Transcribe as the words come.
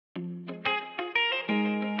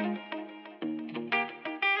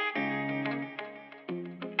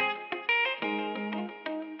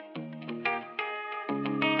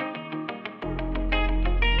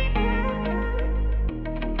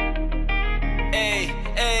Ay,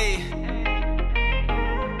 ay.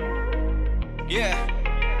 Yeah.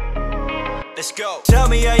 Let's go. Tell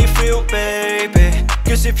me how you feel, baby.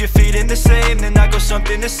 Cause if you're feeling the same, then I got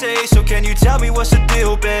something to say. So can you tell me what's the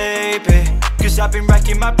deal, baby? Cause I've been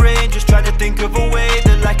racking my brain, just trying to think of a way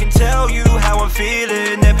that I can tell you how I'm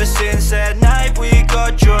feeling. Ever since that night we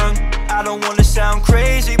got drunk, I don't wanna sound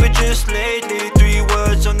crazy, but just lately 3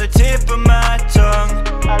 words on the tip of my tongue: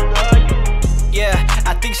 I love you. Yeah,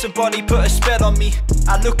 I think somebody put a spell on me.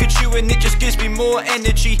 I look at you and it just gives me more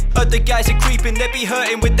energy. Other guys are creeping, they be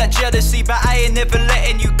hurting with that jealousy, but I ain't never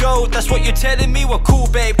letting you go. That's what you're telling me? Well, cool,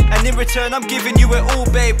 babe. And in return, I'm giving you it all,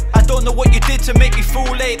 babe. I don't know what you did to make me feel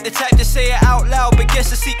late. The type to say it out loud, but guess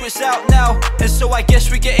the secret's out now. And so I guess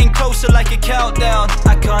we're getting closer like a countdown.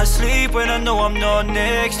 I can't sleep when I know I'm not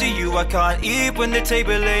next to you. I can't eat when the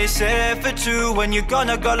table ain't set for 2. When you're gone,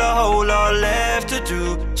 I got a whole lot left to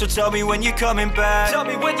do. So tell me when you're coming back. Tell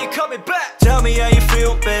me when you're coming back. Tell me how you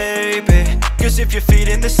feel, baby. Cause if you're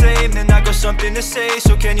feeling the same, then I got something to say.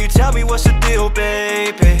 So can you tell me what's the deal,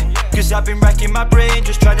 baby? Cause I've been racking my brain,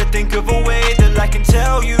 just trying to think of a way that I can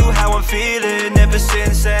tell you how I'm feeling. Ever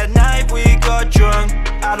since that night we got drunk,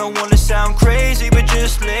 I don't wanna sound crazy, but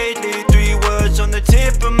just lately 3 words on the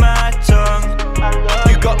tip of my tongue: I love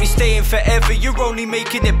you. You got me staying forever, you're only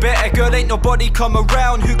making it better. Girl, ain't nobody come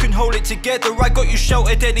around who can hold it together. I got you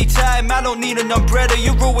sheltered anytime, I don't need an umbrella.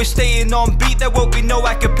 You're always staying on beat, there won't be no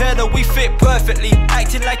acapella. We fit perfectly,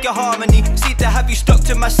 acting like a harmony. Seem to have you stuck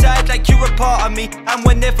to my side like you're a part of me. And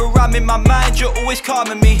whenever I'm in my mind, you're always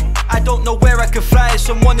calming me. I don't know where I could find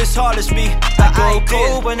someone as hard as me. I go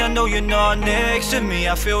cold when I know you're not next to me.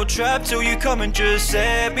 I feel trapped till you come and just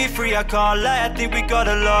set me free. I can't lie, I think we got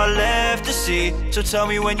a lot left to see. So tell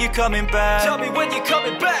me when you're coming back. Tell me when you're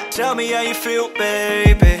coming back. Tell me how you feel,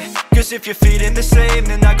 baby. Cause if you're feeling the same,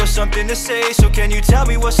 then I got something to say. So can you tell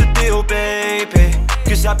me what's the deal, baby?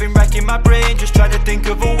 Cause I've been racking my brain, just trying to think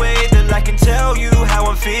of a way that I can tell you how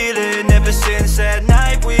I'm feeling. Ever since that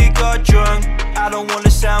night we got drunk, I don't wanna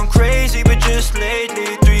sound crazy, but